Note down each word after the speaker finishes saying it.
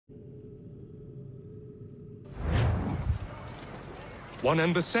One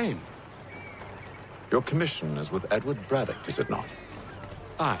and the same. Your commission is with Edward Braddock, is it not?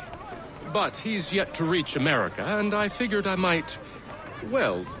 Aye. But he's yet to reach America, and I figured I might...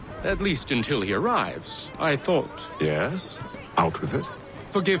 Well, at least until he arrives, I thought. Yes? Out with it.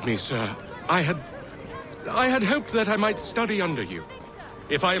 Forgive me, sir. I had hoped that I might study under you.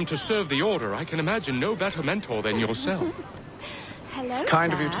 If I am to serve the Order, I can imagine no better mentor than yourself. Hello,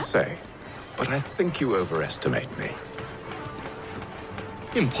 Kind sir. of you to say, but I think you overestimate me.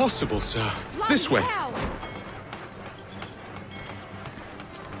 Impossible, sir. This way. Hell.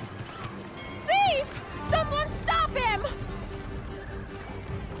 Thief! Someone stop him!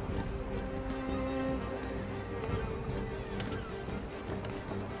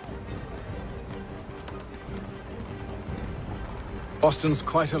 Boston's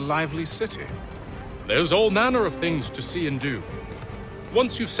quite a lively city. There's all manner of things to see and do.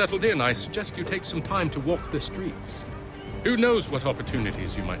 Once you've settled in, I suggest you take some time to walk the streets. Who knows what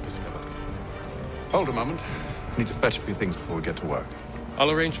opportunities you might discover. Hold a moment. I need to fetch a few things before we get to work.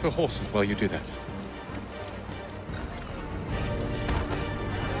 I'll arrange for horses while you do that.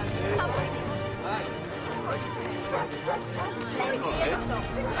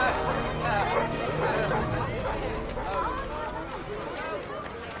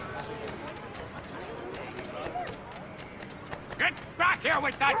 Get back here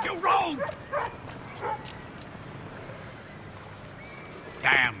with that, you rogue!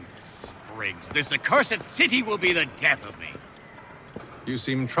 Damn sprigs. This accursed city will be the death of me. You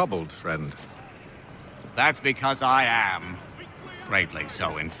seem troubled, friend. That's because I am. Greatly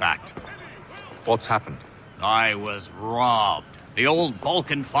so, in fact. What's happened? I was robbed. The old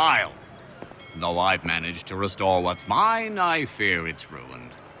Balkan file. Though I've managed to restore what's mine, I fear it's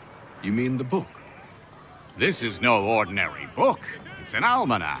ruined. You mean the book? This is no ordinary book. It's an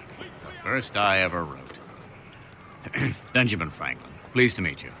almanac. The first I ever wrote. Benjamin Franklin, pleased to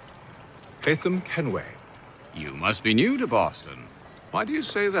meet you. Hatham Kenway. You must be new to Boston. Why do you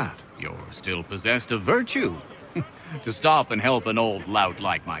say that? You're still possessed of virtue. To stop and help an old lout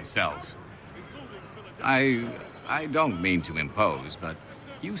like myself. I don't mean to impose, but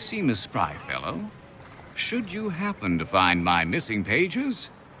you seem a spry fellow. Should you happen to find my missing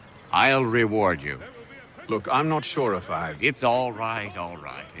pages, I'll reward you. Look, I'm not sure if It's all right, all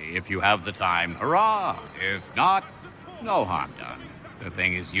right. If you have the time, hurrah! If not, no harm done. The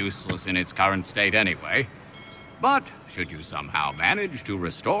thing is useless in its current state anyway. But should you somehow manage to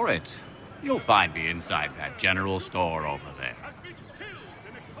restore it, you'll find me inside that general store over there.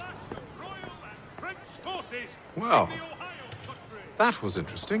 Well, that was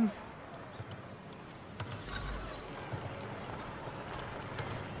interesting.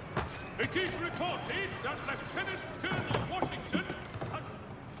 It is reported that Lieutenant Colonel Washington has...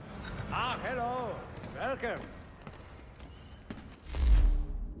 Ah, hello. Welcome.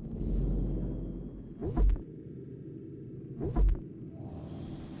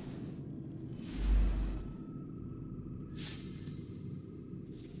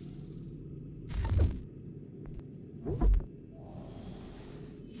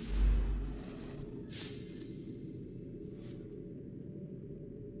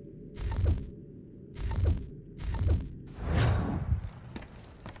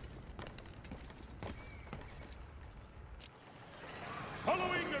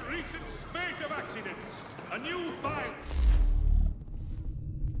 Following a recent spate of accidents, a new fire...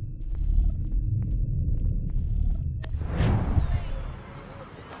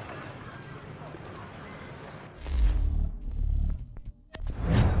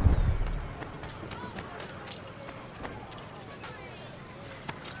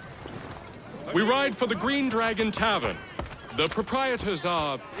 We ride for the Green Dragon Tavern. The proprietors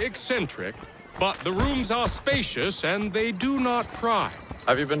are eccentric, but the rooms are spacious and they do not pry.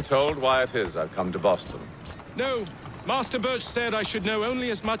 Have you been told why it is I've come to Boston? No, Master Birch said I should know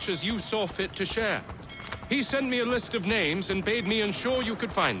only as much as you saw fit to share. He sent me a list of names and bade me ensure you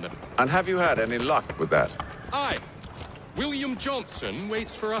could find them. And have you had any luck with that? Aye. William Johnson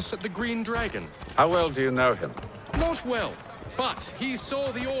waits for us at the Green Dragon. How well do you know him? Not well, but he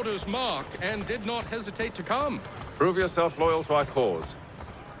saw the Order's mark and did not hesitate to come. Prove yourself loyal to our cause.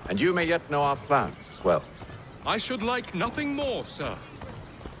 And you may yet know our plans as well. I should like nothing more, sir.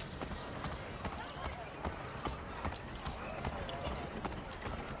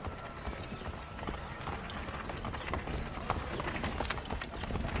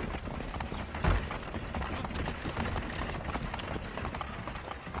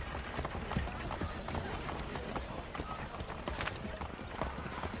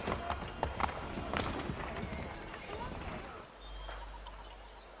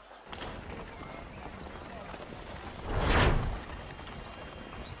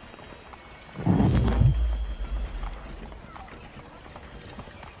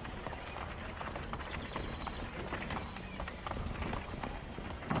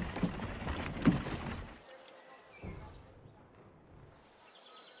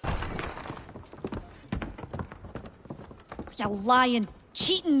 You lying,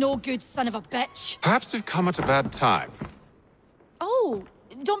 cheating, no good son of a bitch. Perhaps we've come at a bad time. Oh,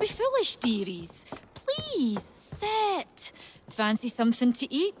 don't be foolish, dearies. Please, sit. Fancy something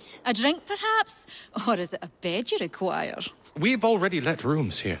to eat? A drink, perhaps? Or is it a bed you require? We've already let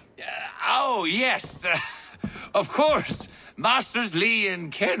rooms here. Oh, yes. Of course. Masters Lee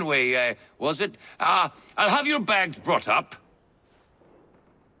and Kenway, was it? I'll have your bags brought up.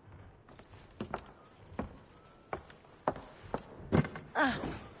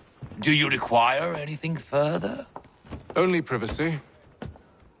 Do you require anything further? Only privacy.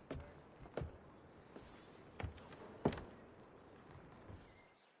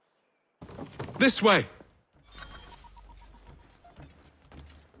 This way!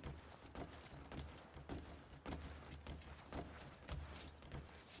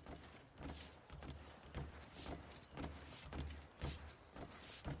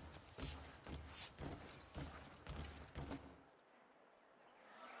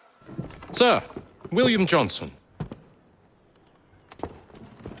 Sir, William Johnson.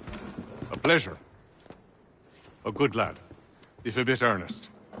 A pleasure. A good lad, if a bit earnest.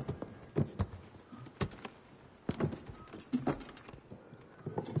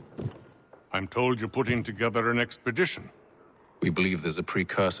 I'm told you're putting together an expedition. We believe there's a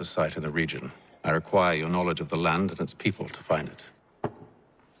precursor site in the region. I require your knowledge of the land and its people to find it.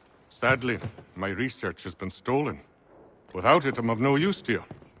 Sadly, my research has been stolen. Without it, I'm of no use to you.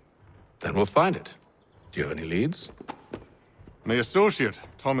 Then we'll find it. Do you have any leads? My associate,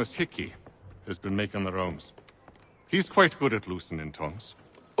 Thomas Hickey, has been making the rounds. He's quite good at loosening tongues.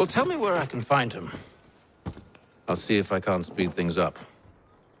 Well, tell me where I can find him. I'll see if I can't speed things up.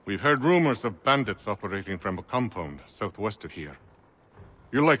 We've heard rumors of bandits operating from a compound southwest of here.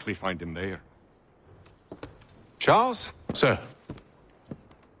 You'll likely find him there. Charles? Sir,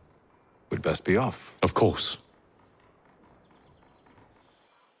 We'd best be off. of course.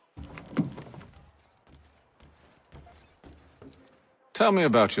 Tell me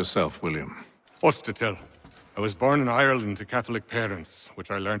about yourself, William. What's to tell? I was born in Ireland to Catholic parents,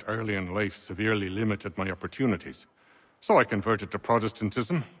 which I learnt early in life severely limited my opportunities. So I converted to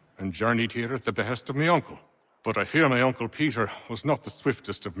Protestantism and journeyed here at the behest of my uncle. But I fear my uncle Peter was not the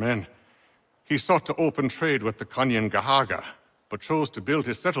swiftest of men. He sought to open trade with the Conyan Gahaga, but chose to build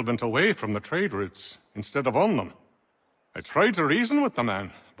his settlement away from the trade routes instead of on them. I tried to reason with the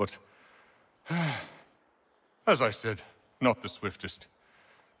man, but as I said, not the swiftest.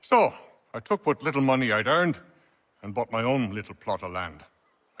 So, I took what little money I'd earned and bought my own little plot of land.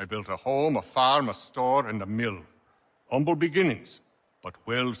 I built a home, a farm, a store, and a mill. Humble beginnings, but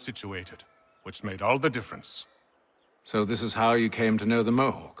well situated, which made all the difference. So this is how you came to know the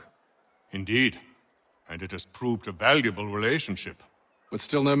Mohawk? Indeed, and it has proved a valuable relationship. But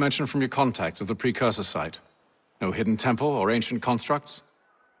still no mention from your contacts of the precursor site? No hidden temple or ancient constructs?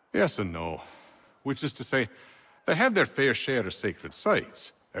 Yes and no. Which is to say, they have their fair share of sacred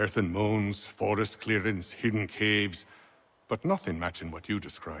sites. Earthen mounds, forest clearings, hidden caves, but nothing matching what you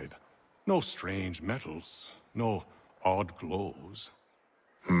describe. No strange metals, no odd glows.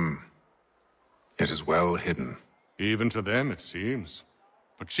 It is well hidden. Even to them, it seems.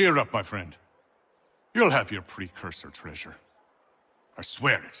 But cheer up, my friend. You'll have your precursor treasure. I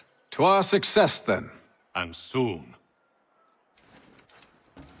swear it. To our success, then. And soon.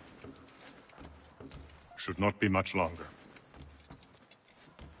 Should not be much longer.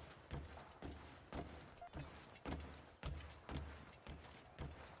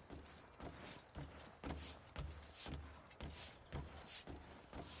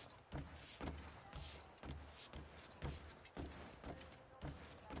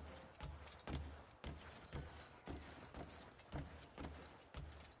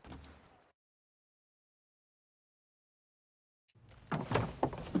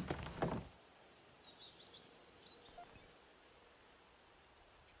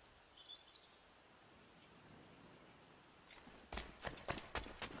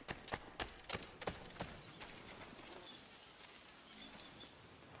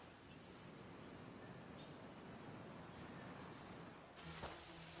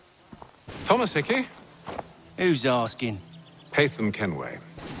 Thomas Hickey? Who's asking? Haytham Kenway.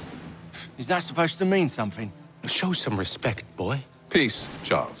 Is that supposed to mean something? Show some respect, boy. Peace,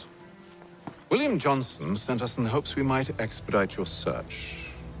 Charles. William Johnson sent us in the hopes we might expedite your search.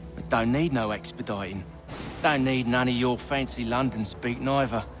 We don't need no expediting. Don't need none of your fancy London speak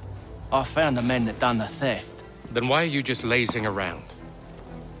neither. I found the men that done the theft. Then why are you just lazing around?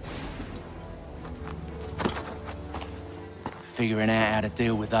 Figuring out how to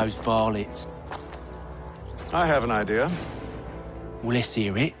deal with those varlets. I have an idea. Well, let's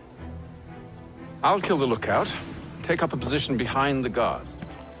hear it. I'll kill the lookout, take up a position behind the guards.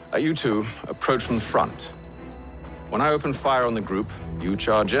 You two approach from the front. When I open fire on the group, you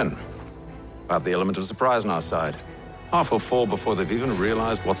charge in. We'll have the element of surprise on our side. Half will fall before they've even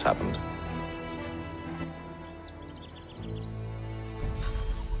realized what's happened.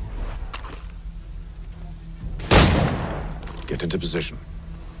 Get into position,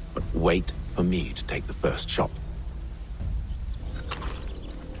 but wait for me to take the first shot.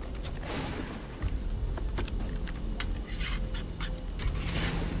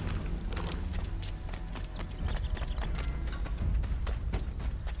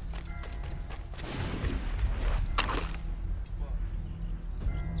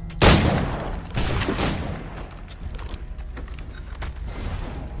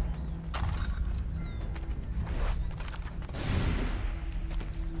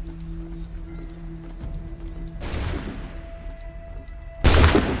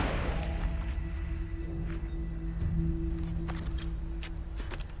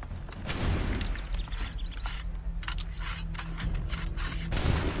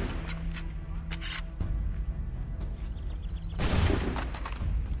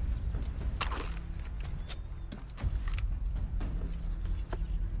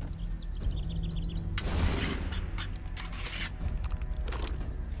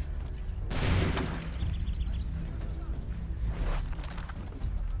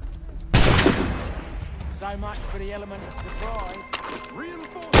 So much for the element of surprise.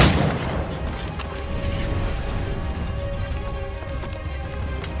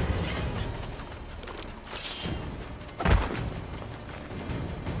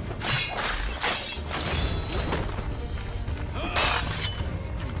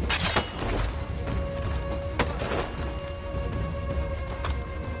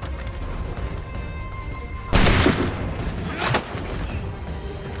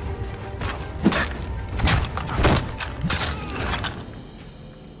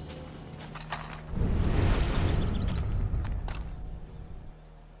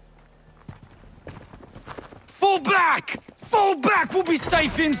 Fall back! Fall back! We'll be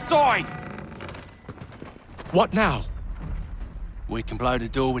safe inside! What now? We can blow the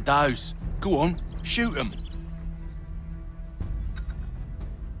door with those. Go on, shoot them.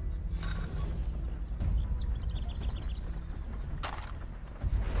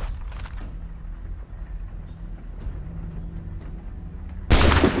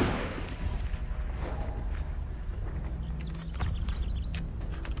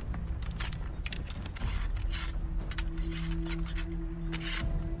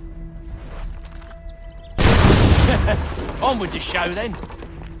 On with the show, then.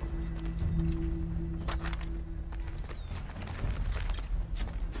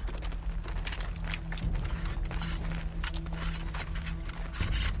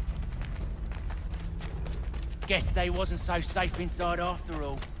 Guess they wasn't so safe inside after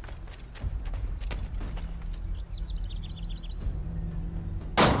all.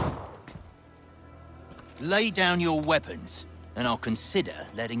 Lay down your weapons, and I'll consider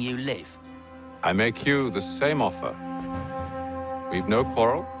letting you live. I make you the same offer. We've no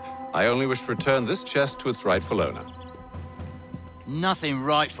quarrel. I only wish to return this chest to its rightful owner. Nothing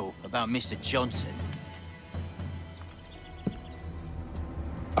rightful about Mr. Johnson.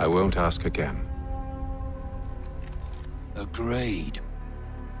 I won't ask again. Agreed.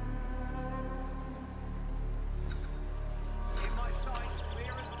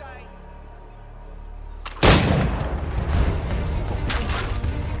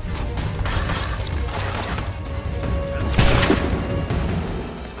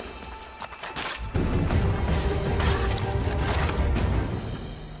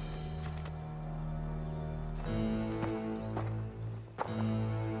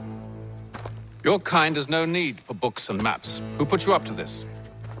 Your kind has no need for books and maps. Who put you up to this?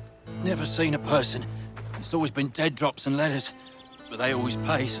 Never seen a person. It's always been dead drops and letters. But they always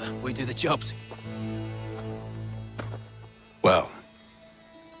pay, so we do the jobs. Well,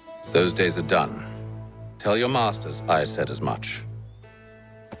 those days are done. Tell your masters I said as much.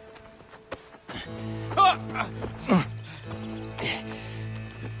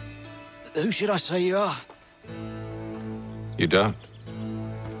 Who should I say you are? You don't?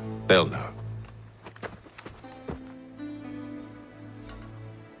 They'll know.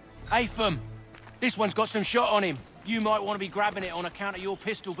 Atham, this one's got some shot on him. You might want to be grabbing it on account of your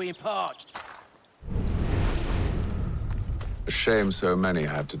pistol being parched. A shame so many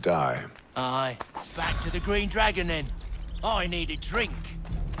had to die. Aye. Back to the Green Dragon, then. I need a drink.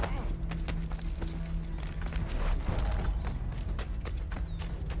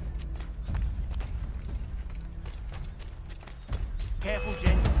 Careful,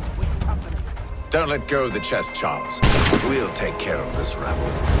 gents. We've company. Don't let go of the chest, Charles. We'll take care of this rabble.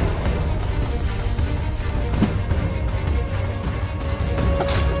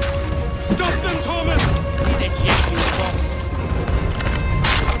 Stop them, Thomas!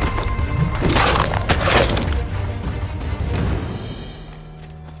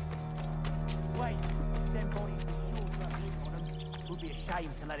 Wait, them bodies with sure got loot on them. Would be a shame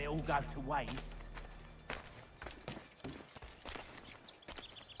to let it all go to waste.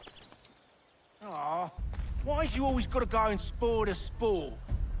 Aw, why's you always gotta go and spoil the sport?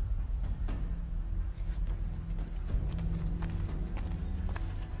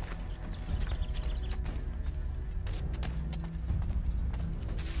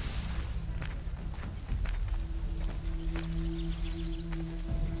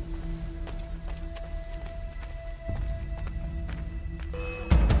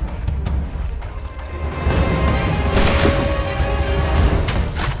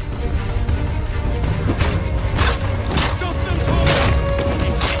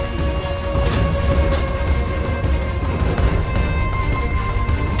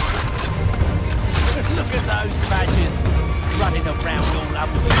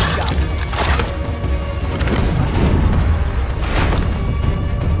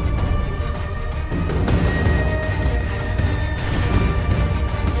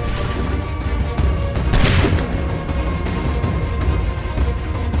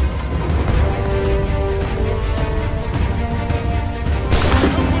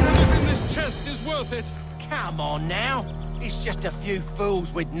 Just a few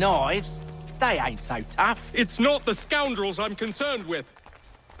fools with knives. They ain't so tough. It's not the scoundrels I'm concerned with.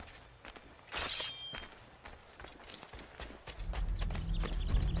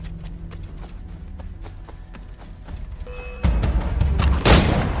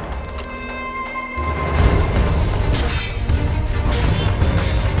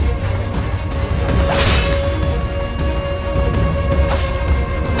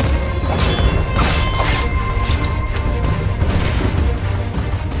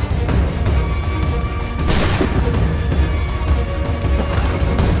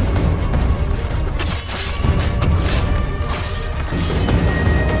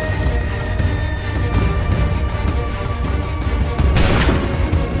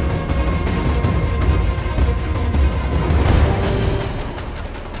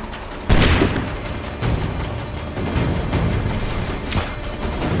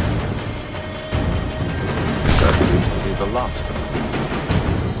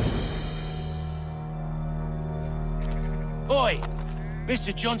 Oi!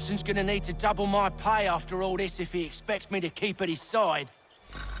 Mr. Johnson's gonna need to double my pay after all this if he expects me to keep at his side.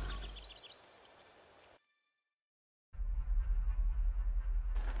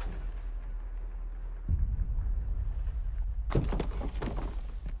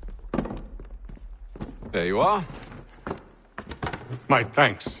 There you are. My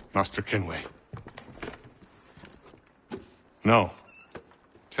thanks, Master Kenway. Now,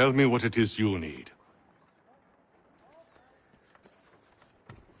 tell me what it is you need.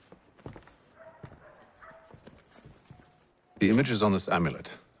 The images on this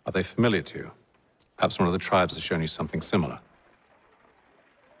amulet, are they familiar to you? Perhaps one of the tribes has shown you something similar.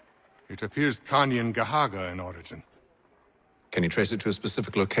 It appears Kanyan Gahaga in origin. Can you trace it to a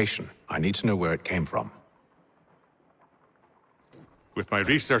specific location? I need to know where it came from. With my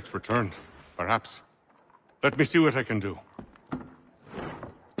research returned, perhaps. Let me see what I can do.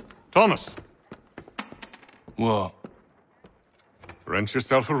 Thomas! What? Rent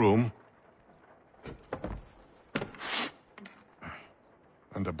yourself a room.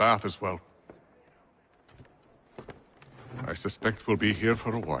 And a bath as well. I suspect we'll be here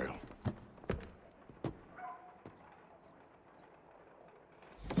for a while.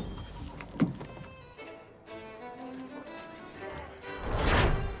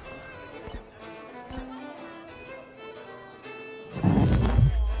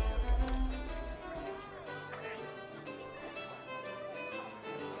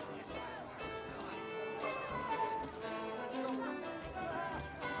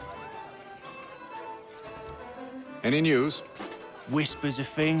 Any news? Whispers of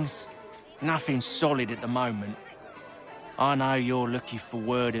things. Nothing solid at the moment. I know you're looking for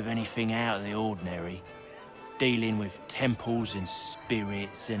word of anything out of the ordinary. Dealing with temples and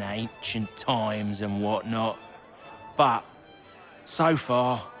spirits and ancient times and whatnot. But, so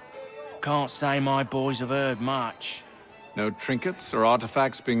far, can't say my boys have heard much. No trinkets or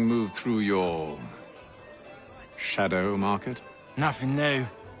artifacts being moved through your... shadow market? Nothing new.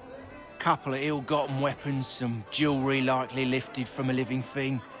 Couple of ill-gotten weapons, some jewelry likely lifted from a living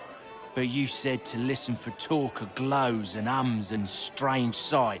thing. But you said to listen for talk of glows and ums and strange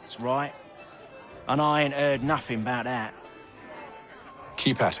sights, right? and I ain't heard nothing about that.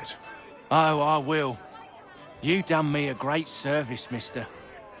 Keep at it. Oh, I will. You done me a great service, mister,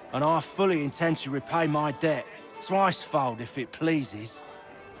 and I fully intend to repay my debt, thricefold if it pleases.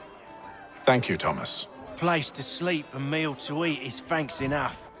 Thank you, Thomas. Place to sleep and meal to eat is thanks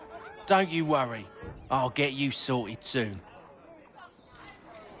enough. Don't you worry. I'll get you sorted soon.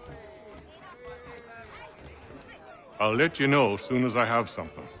 I'll let you know as soon as I have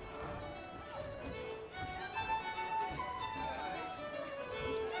something.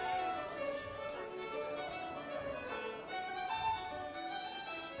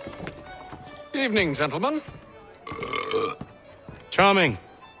 Evening, gentlemen. Charming.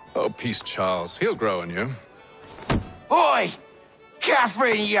 Oh, peace, Charles. He'll grow on you. Oi!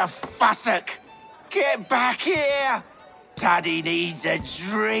 Catherine, you fussock! Get back here! Paddy needs a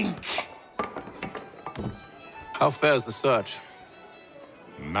drink. How fares the search?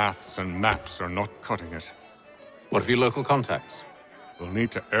 Maths and maps are not cutting it. What of your local contacts? We'll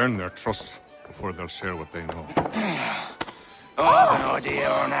need to earn their trust before they'll share what they know. I have an idea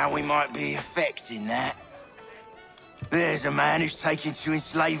on how we might be affecting that. There's a man who's taken to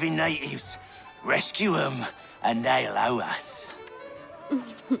enslaving natives. Rescue them, and they'll owe us.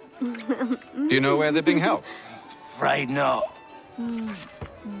 Do you know where they're being held? Afraid not.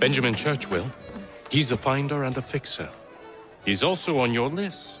 Benjamin Church will. He's a finder and a fixer. He's also on your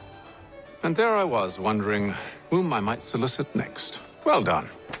list. And there I was, wondering whom I might solicit next. Well done.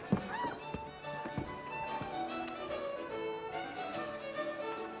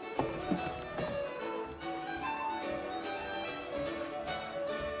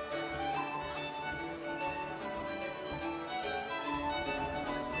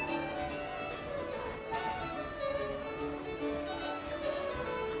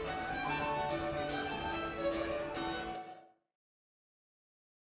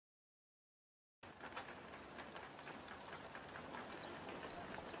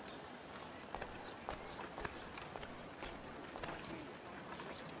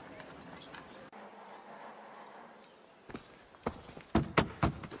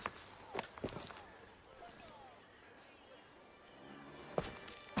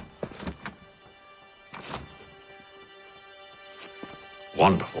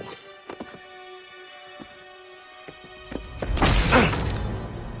 Wonderful.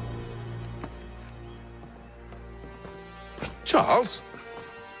 Charles?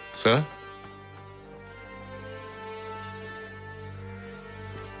 Sir?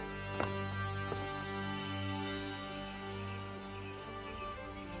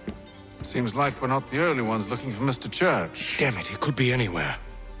 Seems like we're not the only ones looking for Mr. Church. Damn it, he could be anywhere.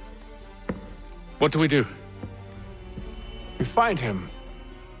 What do we do? We find him.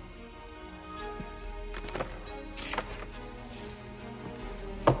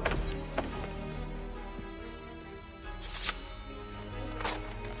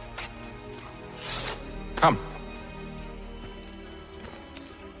 Come.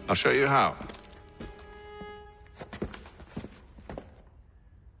 I'll show you how.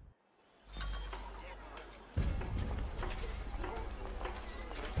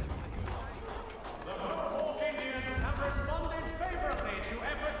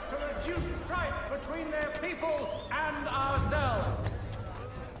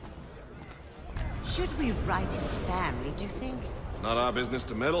 Should we write his family, do you think? Not our business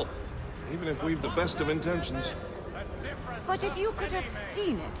to meddle, even if we've the best of intentions. But if you could have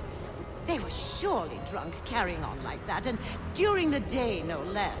seen it, they were surely drunk carrying on like that, and during the day, no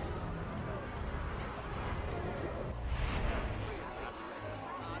less.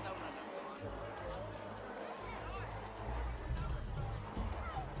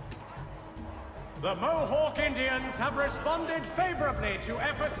 The Mohawk Indians have responded favorably to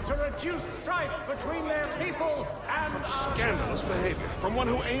efforts to reduce strife between their people and our... Scandalous behavior from one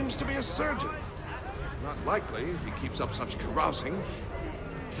who aims to be a surgeon. Not likely if he keeps up such carousing.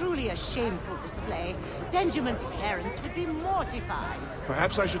 Truly a shameful display. Benjamin's parents would be mortified.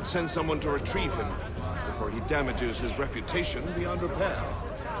 Perhaps I should send someone to retrieve him before he damages his reputation beyond repair.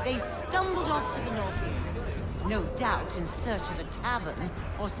 They stumbled off to the northeast. No doubt in search of a tavern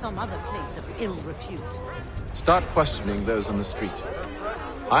or some other place of ill repute. Start questioning those on the street.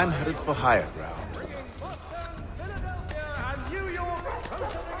 I'm headed for higher ground.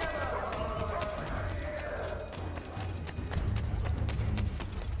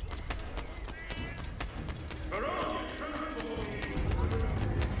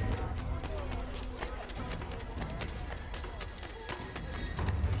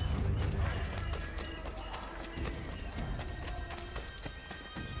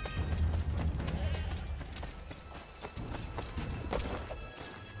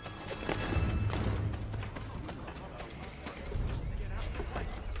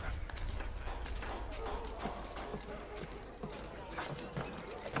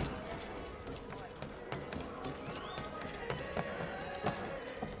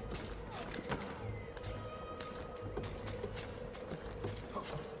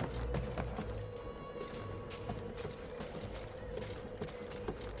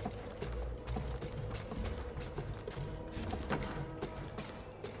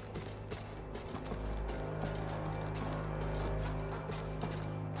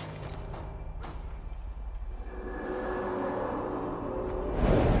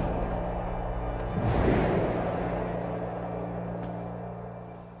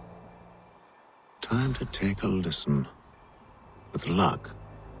 Time to take a listen. With luck,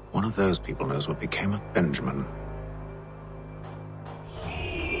 one of those people knows what became of Benjamin.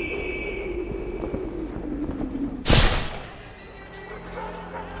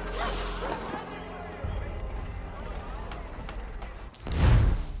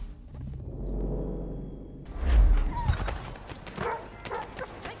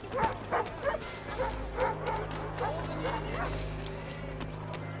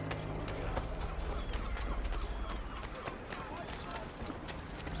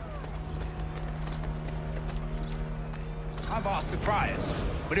 I've asked the criers,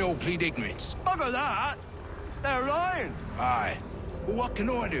 but they all plead ignorance. Bugger that! They're lying! Aye. Well, what can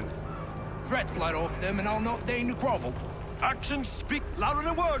I do? Threats light off them and I'll not deign to grovel. Actions speak louder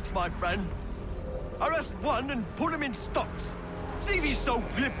than words, my friend. Arrest one and put him in stocks. See if he's so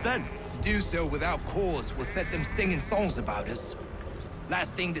glib then. To do so without cause will set them singing songs about us.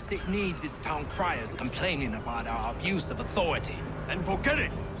 Last thing the city needs is town criers complaining about our abuse of authority. Then forget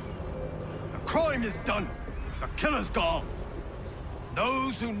it. The crime is done. The killer's gone.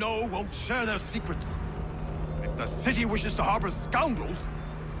 Those who know won't share their secrets. If the city wishes to harbor scoundrels,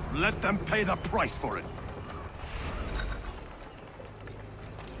 let them pay the price for it.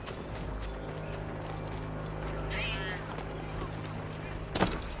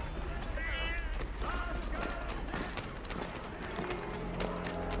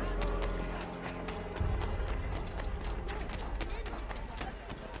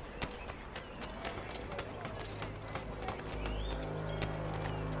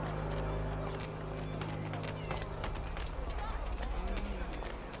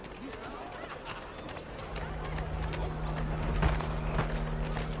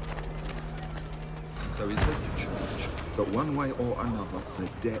 So he said to Church that one way or another the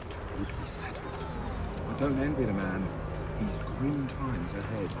debt would be settled. I don't envy the man. He's grim times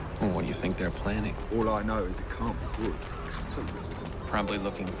ahead. Well, what do you think they're planning? All I know is it can't be good. Probably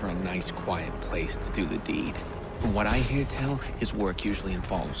looking for a nice, quiet place to do the deed. From what I hear tell, his work usually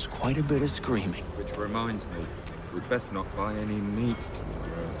involves quite a bit of screaming. Which reminds me, we'd best not buy any meat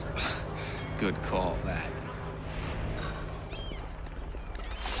tomorrow. Good call, that.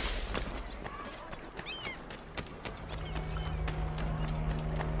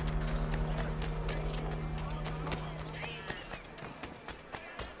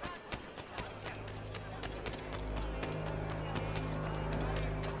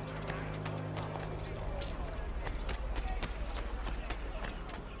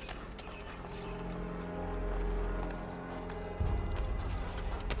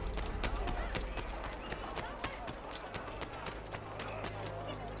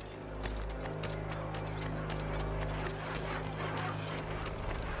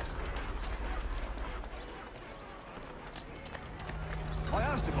 I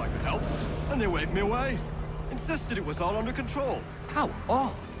asked if I could help, and they waved me away. Insisted it was all under control. How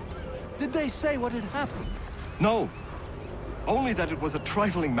odd. Did they say what had happened? No. Only that it was a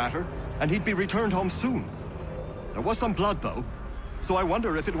trifling matter, and he'd be returned home soon. There was some blood, though, so I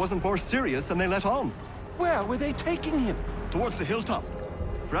wonder if it wasn't more serious than they let on. Where were they taking him? Towards the hilltop.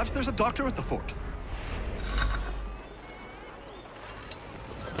 Perhaps there's a doctor at the fort.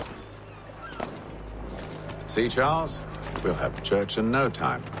 See, Charles? We'll have church in no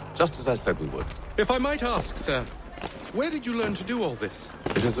time, just as I said we would. If I might ask, sir, where did you learn to do all this?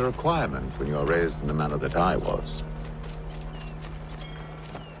 It is a requirement when you are raised in the manner that I was.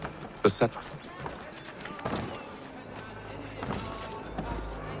 The supper.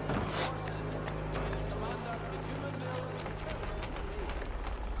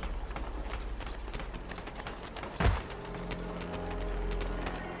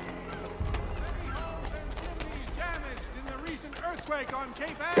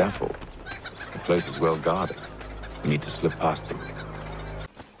 Careful. The place is well guarded. We need to slip past them.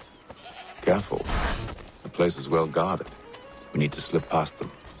 Careful. The place is well guarded. We need to slip past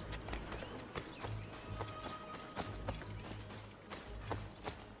them.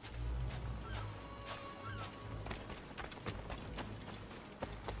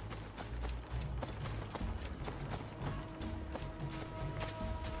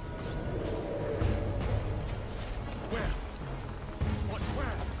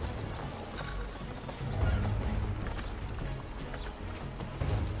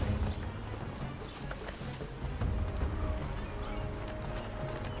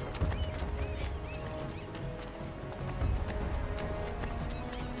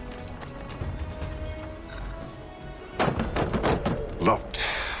 Locked.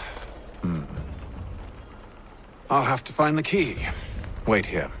 I'll have to find the key. Wait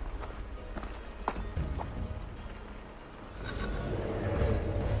here.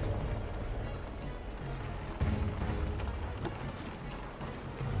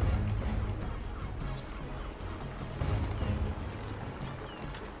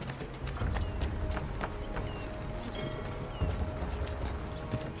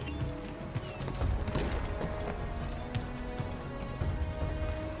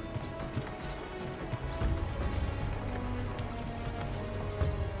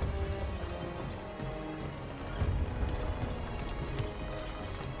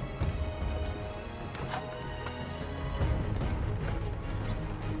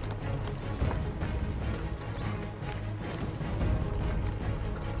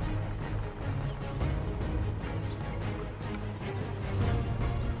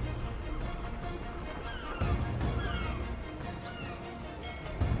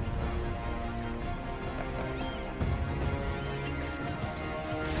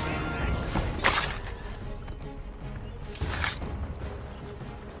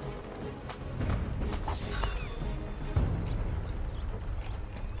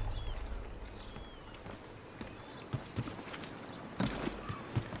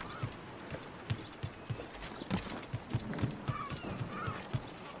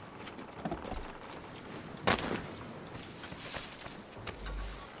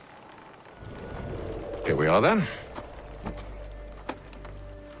 Here we are, then.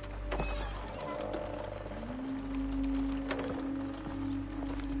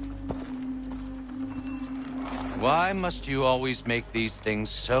 Why must you always make these things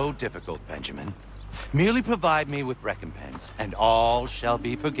so difficult, Benjamin? Merely provide me with recompense, and all shall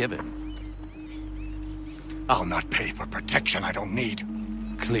be forgiven. I'll not pay for protection I don't need.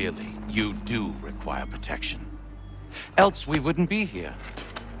 Clearly, you do require protection. Else we wouldn't be here.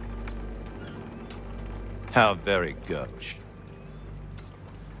 How very gauche.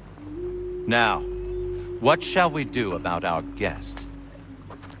 Now, what shall we do about our guest?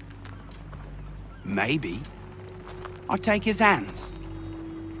 Maybe I'll take his hands.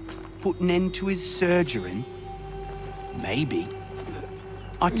 Put an end to his surgering. Maybe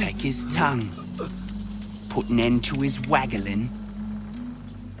I'll take his tongue. Put an end to his waggling.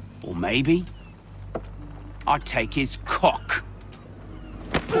 Or maybe I'll take his cock.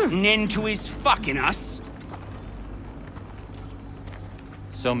 Put an end to his fucking us.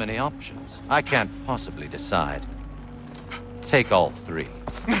 So many options. I can't possibly decide. Take all three.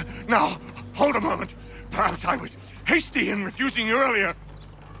 Now, hold a moment. Perhaps I was hasty in refusing you earlier.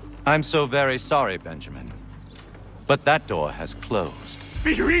 I'm so very sorry, Benjamin. But that door has closed.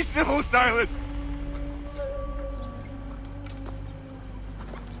 Be reasonable, Silas!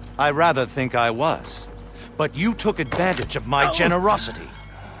 I rather think I was. But you took advantage of my generosity.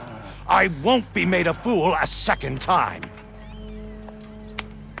 I won't be made a fool a second time.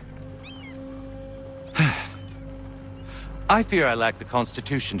 I fear I lack the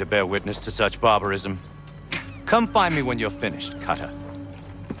constitution to bear witness to such barbarism. Come find me when you're finished, Cutter.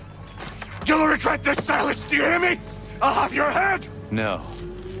 You'll regret this, Silas, do you hear me? I'll have your head! No.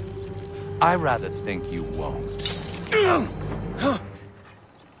 I rather think you won't. Still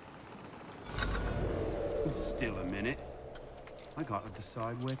a minute. I gotta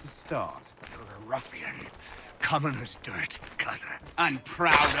decide where to start. You're a ruffian. Common as dirt, Cutter. And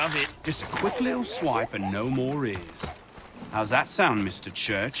proud of it. Just a quick little swipe and no more is. How's that sound, Mr.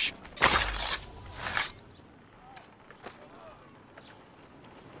 Church?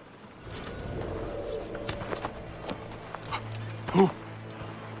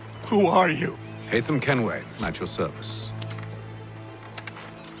 Who are you? Hatham Kenway, at your service.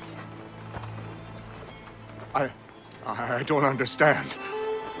 I don't understand.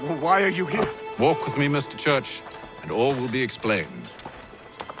 Why are you here? Walk with me, Mr. Church, and all will be explained.